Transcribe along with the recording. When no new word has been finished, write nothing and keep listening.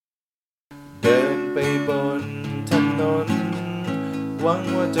ไปบนถนนหวัง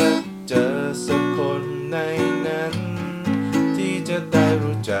ว่าจะเจอสักคนในนั้นที่จะได้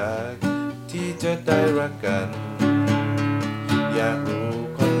รู้จักที่จะได้รักกันอยากรู้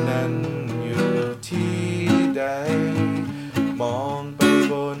คนนั้นอยู่ที่ใดมองไป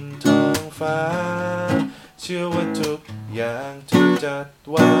บนท้องฟ้าเชื่อว่าทุกอย่างถูกจัด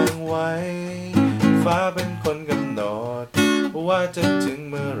วางไว้ฟ้าเป็นคนกำหนดว่าจะถึง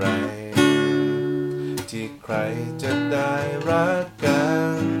เมื่อไรที่ใครจะได้รักกั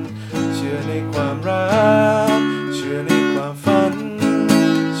นเชื่อในความรักเชื่อในความฝัน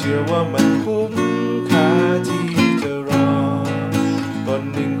เชื่อว่ามันคุ้มค่าที่จะรอคน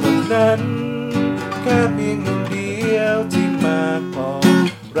หนึ่งคนนั้นแค่เพียงหนึ่งเดียวที่มากพอ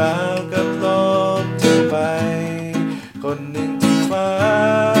ราวกับโลกจะไปคนหนึ่งที่ฟ้า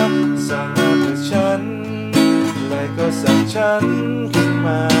สร้างมาเพื่อฉันและก็สร้างฉันขึ้นม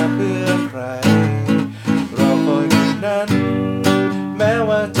าเพื่อใครรอคอยคนนั้นแม้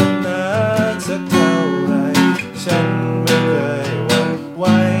ว่าจะนานสักเท่าไรฉันไม่เคยหวั่นไหว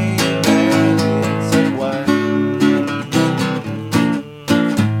แม้สักวัน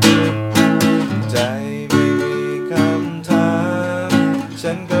ใจไม่มีคำถาม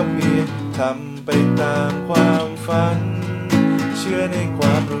ฉันก็เพียงทำไปตามความฝันเชื่อในคว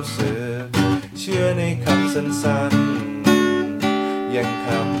ามรู้สึกเชื่อในคำสั้นๆยังค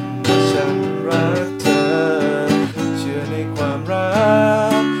ำว่าฉันรักเธอเชื่อในความรั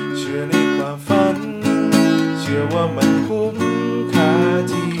กเชื่อในความฝันเชื่อว่ามันคุ้มค่า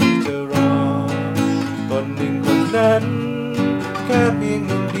ที่จะรอคนหนึ่งคนนั้นแค่เพียงห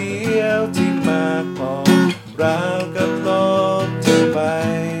นึ่งเดียวที่มากพอราวกับโลกจะไป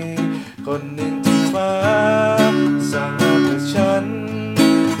คนหนึ่งที่ฟ้าสร้างมาเพื่อฉัน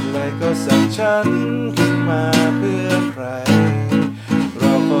และก็สร้างฉันขึ้นมาเพื่อใครร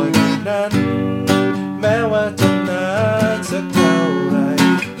อคอยคนนั้นแม้ว่าจะนานสักเท่าไร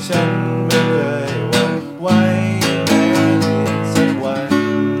ฉันไม่เคยหวั่นไหวแม้สักวัน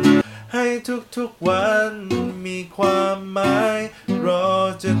ให้ทุกๆวันมีความหมายรอ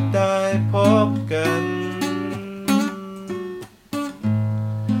จะได้พบกัน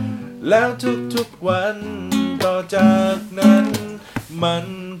แล้วทุกๆวันต่อจากนั้นมัน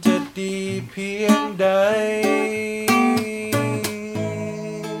จะดีเพียงใด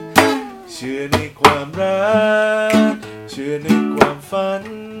เชื่อในความรักเชื่อในความฝัน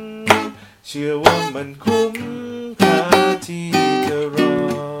เชื่อว่ามันคุ้มค่าที่จะรอ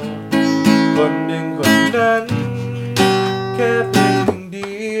คนหนึ่งคนนั้นแค่เพียงหนึ่งเ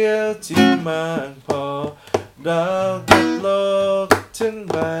ดียวที่มากพอดาวกับโลกทั้ง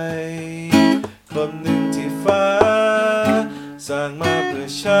ใบคนหนึ่งที่ฟ้าสร้างมาเพื่อ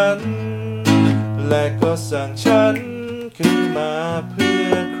ฉันและก็สร้างฉันขึ้นมาเพื่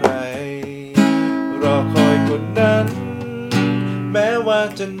อใครรอคอยคนนั้นแม้ว่า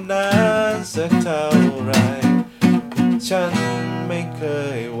จะนานสักเท่าไรฉันไม่เค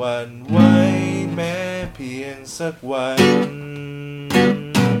ยหวั่นไหวแม้เพียงสักวัน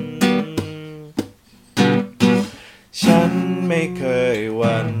ฉันไม่เคยห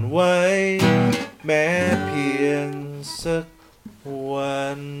วั่นไหวแม้เพียงสักวั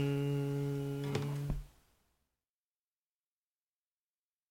น